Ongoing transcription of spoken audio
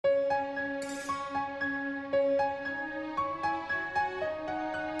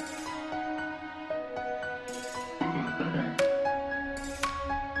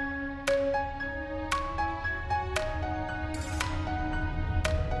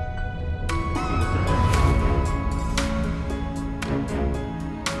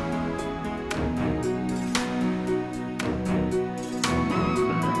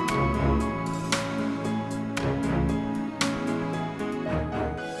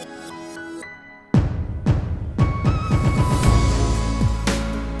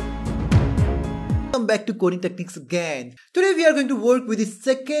back to Coding Techniques again. Today we are going to work with the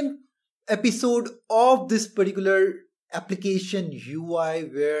second episode of this particular application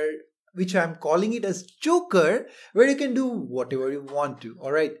UI which I'm calling it as Joker, where you can do whatever you want to.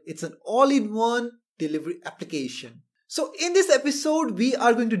 Alright, it's an all-in-one delivery application. So in this episode, we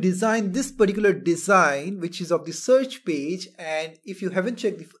are going to design this particular design, which is of the search page. And if you haven't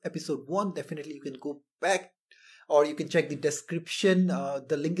checked the episode 1, definitely you can go back, or you can check the description.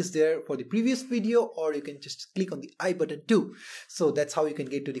 The link is there for the previous video, or you can just click on the I button too. So that's how you can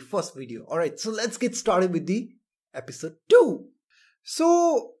get to the first video. All right, so let's get started with the episode 2.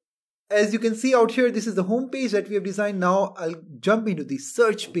 So as you can see out here, this is the home page that we have designed. Now I'll jump into the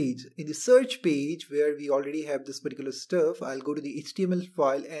search page. In the search page where we already have this particular stuff, I'll go to the HTML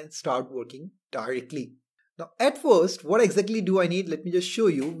file and start working directly. Now at first, what exactly do I need? Let me just show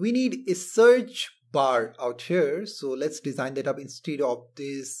you. We need a search bar out here. So let's design that up. Instead of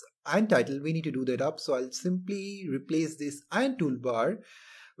this iron title, we need to do that up. So I'll simply replace this iron toolbar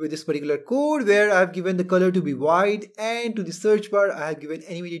with this particular code where I've given the color to be white, and to the search bar I have given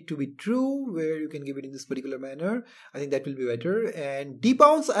animated to be true, where you can give it in this particular manner. I think that will be better. And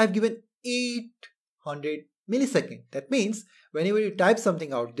debounce I have given 800 millisecond. That means whenever you type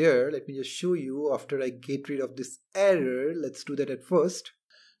something out there, let me just show you after I get rid of this error. Let's do that at first.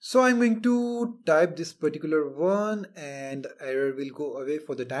 So I'm going to type this particular one and error will go away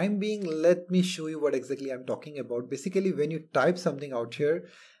for the time being. Let me show you what exactly I'm talking about. Basically, when you type something out here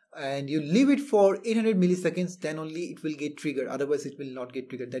and you leave it for 800 milliseconds, then only it will get triggered. Otherwise, it will not get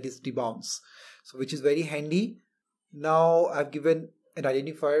triggered. That is debounce. So which is very handy. Now I've given an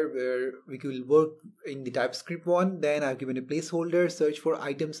identifier where we will work in the TypeScript one. Then I've given a placeholder, search for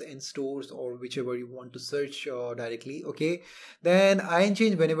items and stores, or whichever you want to search directly. Okay. Then iron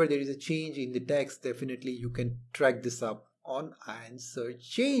change, whenever there is a change in the text, definitely you can track this up on iron search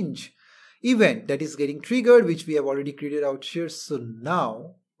change event that is getting triggered, which we have already created out here. So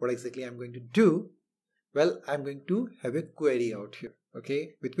now what exactly I'm going to do? Well, I'm going to have a query out here,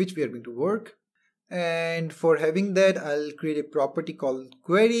 okay, with which we are going to work. And for having that, I'll create a property called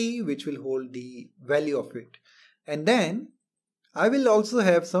query, which will hold the value of it. And then I will also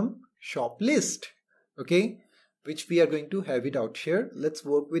have some shop list, okay, which we are going to have it out here. Let's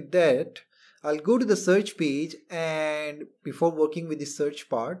work with that. I'll go to the search page, and before working with the search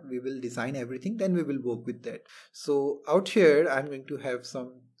part, we will design everything. Then we will work with that. So out here, I'm going to have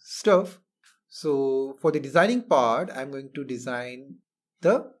some stuff. So for the designing part, I'm going to design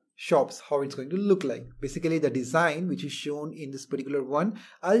the shops, how it's going to look like. Basically the design which is shown in this particular one,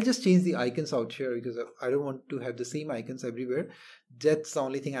 I'll just change the icons out here because I don't want to have the same icons everywhere. That's the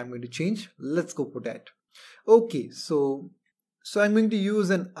only thing I'm going to change. Let's go for that. Okay, so I'm going to use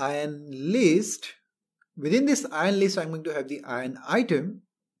an iron list. Within this iron list, I'm going to have the iron item,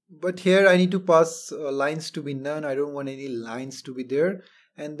 but here I need to pass lines to be none. I don't want any lines to be there.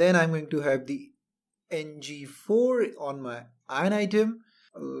 And then I'm going to have the ng4 on my iron item.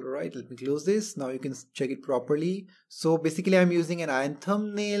 Alright, let me close this. Now you can check it properly. So basically I'm using an iron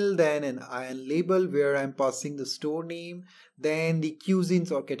thumbnail, then an iron label where I'm passing the store name, then the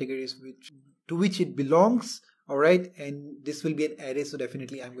cuisines or categories to which it belongs. Alright, and this will be an array, so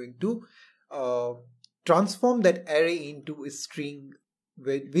definitely I'm going to transform that array into a string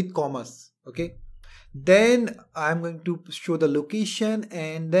with commas. Okay, then I'm going to show the location,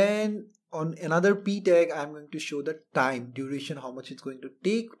 and then on another p tag, I'm going to show the time, duration, how much it's going to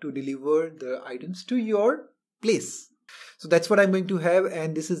take to deliver the items to your place. So that's what I'm going to have,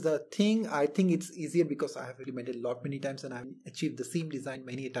 and this is the thing. I think it's easier because I have implemented a lot many times and I've achieved the same design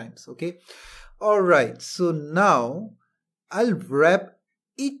many times. Okay. All right. So now I'll wrap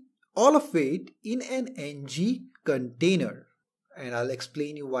all of it in an ng container, and I'll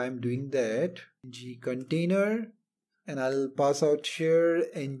explain you why I'm doing that. Ng container. And I'll pass out here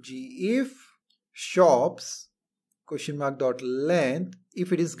ng if shops (length)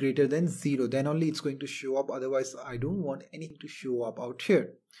 if it is greater than 0, then only it's going to show up. Otherwise, I don't want anything to show up out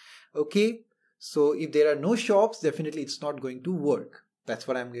here. Okay, so if there are no shops, definitely it's not going to work. That's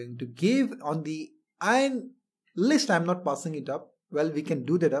what I'm going to give. On the iron list, I'm not passing it up. Well, we can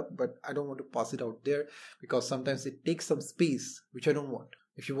do that up, but I don't want to pass it out there because sometimes it takes some space, which I don't want.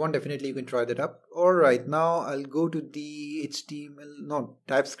 If you want, definitely you can try that up. Alright, now I'll go to the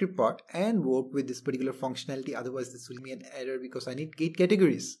TypeScript part and work with this particular functionality. Otherwise, this will be an error because I need gate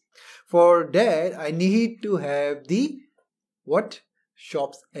categories. For that, I need to have the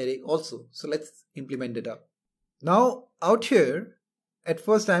shops array also. So let's implement it up. Now out here, at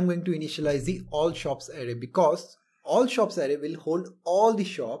first I'm going to initialize the all shops array because all shops array will hold all the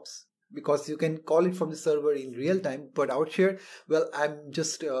shops because you can call it from the server in real time. But out here, well, I'm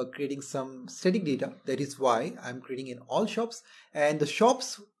just creating some static data. That is why I'm creating in all shops, and the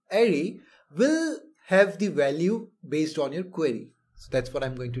shops array will have the value based on your query. So that's what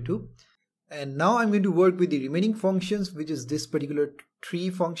I'm going to do. And now I'm going to work with the remaining functions, which is this particular 3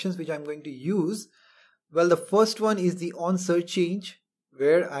 functions which I'm going to use. Well, the first one is the onSearchChange,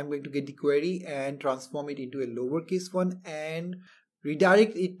 where I'm going to get the query and transform it into a lowercase one and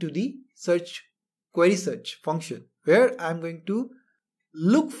redirect it to the query search function, where I'm going to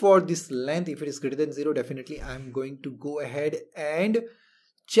look for this length. If it is greater than 0, definitely I'm going to go ahead and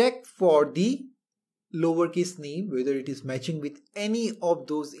check for the lowercase name, whether it is matching with any of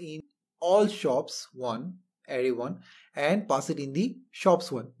those in all shops one, array 1, and pass it in the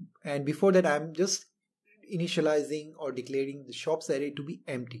shops one. And before that, I'm just initializing or declaring the shops array to be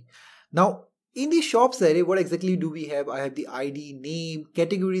empty. Now, in the shops array, what exactly do we have? I have the ID, name,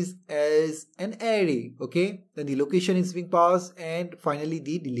 categories as an array, okay? Then the location is being passed, and finally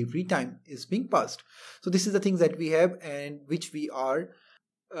the delivery time is being passed. So this is the things that we have, and which we are,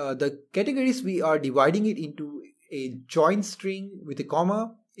 the categories, we are dividing it into a join string with a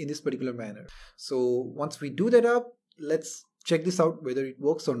comma in this particular manner. So once we do that up, let's check this out whether it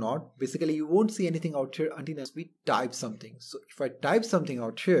works or not. Basically, you won't see anything out here until we type something. So if I type something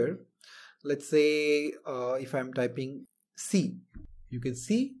out here, let's say if I'm typing C, you can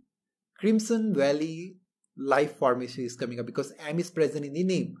see Crimson Valley Life Pharmacy is coming up because M is present in the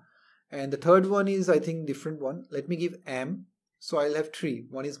name. And the third one is, I think, different one. Let me give M. So I'll have 3.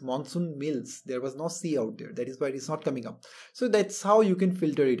 One is Monsoon Mills. There was no C out there. That is why it's not coming up. So that's how you can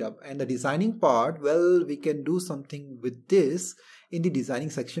filter it up. And the designing part, well, we can do something with this in the designing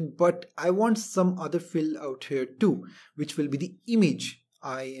section. But I want some other field out here too, which will be the image,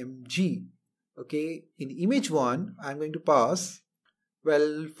 IMG. Okay, in image 1, I'm going to pass,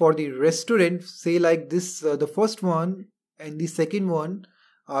 well, for the restaurant, say like this, the first one and the second one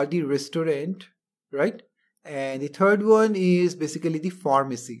are the restaurant, right? And the third one is basically the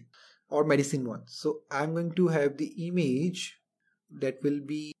pharmacy or medicine one. So I'm going to have the image that will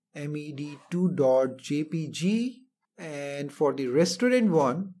be med2.jpg. And for the restaurant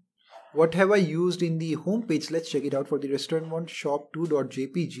one, what have I used in the home page? Let's check it out. For the restaurant one,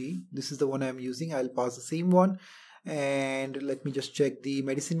 shop2.jpg. This is the one I'm using. I'll pass the same one. And let me just check the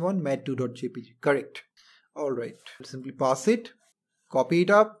medicine one, med2.jpg. Correct. All right. Simply pass it, copy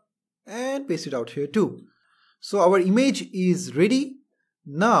it up, and paste it out here too. So our image is ready.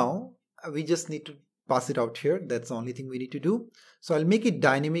 Now we just need to pass it out here. That's the only thing we need to do. So I'll make it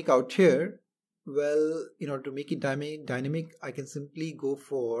dynamic out here. Well, in order to make it dynamic, I can simply go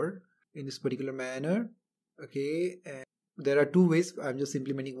for in this particular manner. Okay, and there are 2 ways. I'm just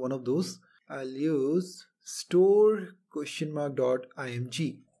implementing one of those. I'll use store?img.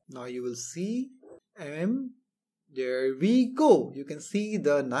 Now you will see there we go. You can see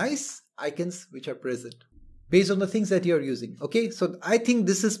the nice icons which are present based on the things that you're using. Okay, so I think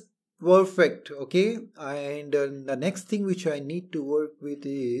this is perfect. Okay, and the next thing which I need to work with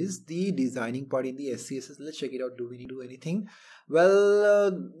is the designing part in the SCSS. Let's check it out. Do we need to do anything?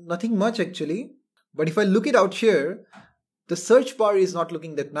 Well, nothing much actually. But if I look it out here, the search bar is not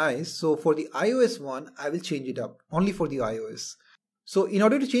looking that nice. So for the iOS one, I will change it up only for the iOS. So in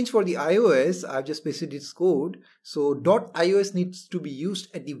order to change for the iOS, I've just pasted this code. So .ios needs to be used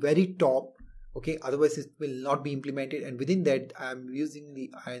at the very top. Okay, otherwise it will not be implemented, and within that I'm using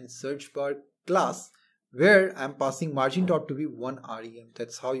the ion search bar class where I'm passing margin top to be 1 rem.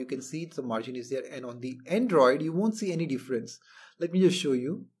 That's how you can see the margin is there, and on the Android you won't see any difference. Let me just show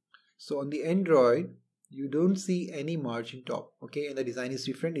you. So on the Android you don't see any margin top, okay, and the design is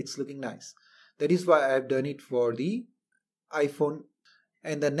different. It's looking nice. That is why I've done it for the iPhone.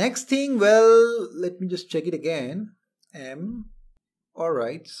 And the next thing, well, let me just check it again.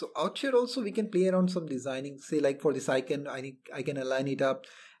 Alright, so out here also we can play around some designing. Say like for this icon, I can align it up,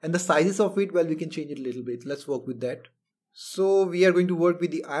 and the sizes of it, well, we can change it a little bit. Let's work with that. So we are going to work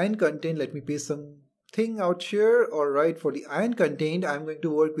with the ion content. Let me paste something out here. Alright, for the ion content, I'm going to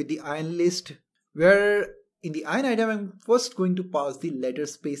work with the ion list, where in the ion item I'm first going to pass the letter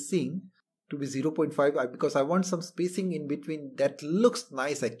spacing to be 0.5 because I want some spacing in between. That looks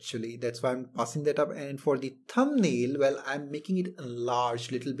nice actually. That's why I'm passing that up. And for the thumbnail, well, I'm making it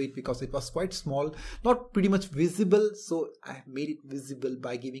enlarged a little bit because it was quite small, not pretty much visible. So I made it visible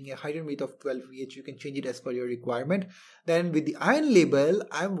by giving a height and width of 12 VH. You can change it as per your requirement. Then with the ion label,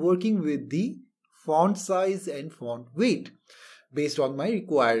 I'm working with the font size and font weight based on my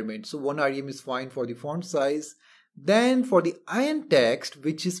requirement. So 1 rem is fine for the font size. Then for the ion text,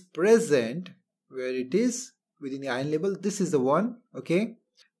 which is present where it is within the ion label, this is the one, okay,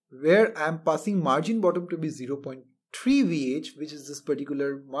 where I'm passing margin bottom to be 0.3 VH, which is this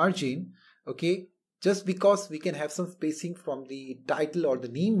particular margin, okay, just because we can have some spacing from the title or the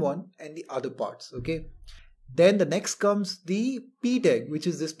name one and the other parts, okay. Then the next comes the P tag, which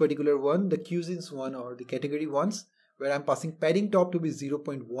is this particular one, the cuisines one or the category ones, where I'm passing padding top to be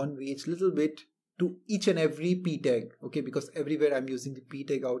 0.1 VH, little bit to each and every P tag, okay, because everywhere I'm using the P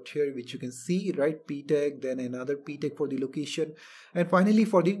tag out here, which you can see, right? P tag, then another P tag for the location, and finally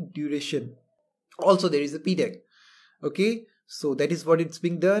for the duration also there is a P tag, okay. So that is what it's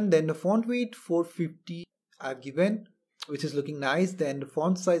being done. Then the font weight 450 I've given, which is looking nice. Then the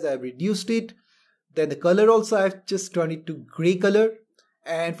font size I've reduced it. Then the color also I've just turned it to gray color.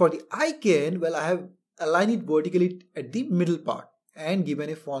 And for the icon, well, I have aligned it vertically at the middle part and given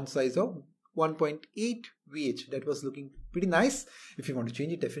a font size of 1.8 VH. That was looking pretty nice. If you want to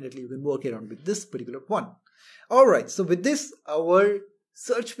change it, definitely you can work around with this particular one. Alright, so with this, our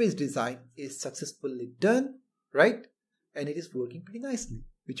search page design is successfully done, right? And it is working pretty nicely,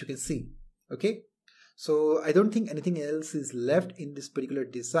 which you can see, okay? So I don't think anything else is left in this particular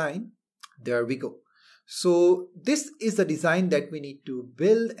design. There we go. So this is the design that we need to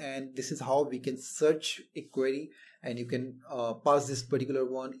build, and this is how we can search a query, and you can pass this particular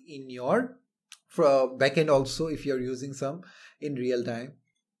one in your backend also if you're using some in real time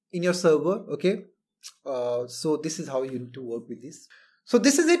in your server, okay? So this is how you need to work with this. So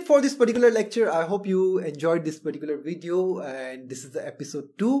this is it for this particular lecture. I hope you enjoyed this particular video, and this is the episode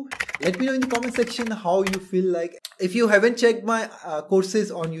 2. Let me know in the comment section how you feel like. If you haven't checked my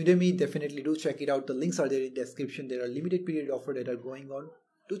courses on Udemy, definitely do check it out. The links are there in the description. There are limited period offers that are going on.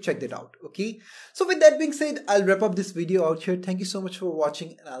 Do check that out, okay? So with that being said, I'll wrap up this video out here. Thank you so much for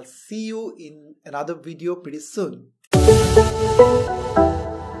watching, and I'll see you in another video pretty soon.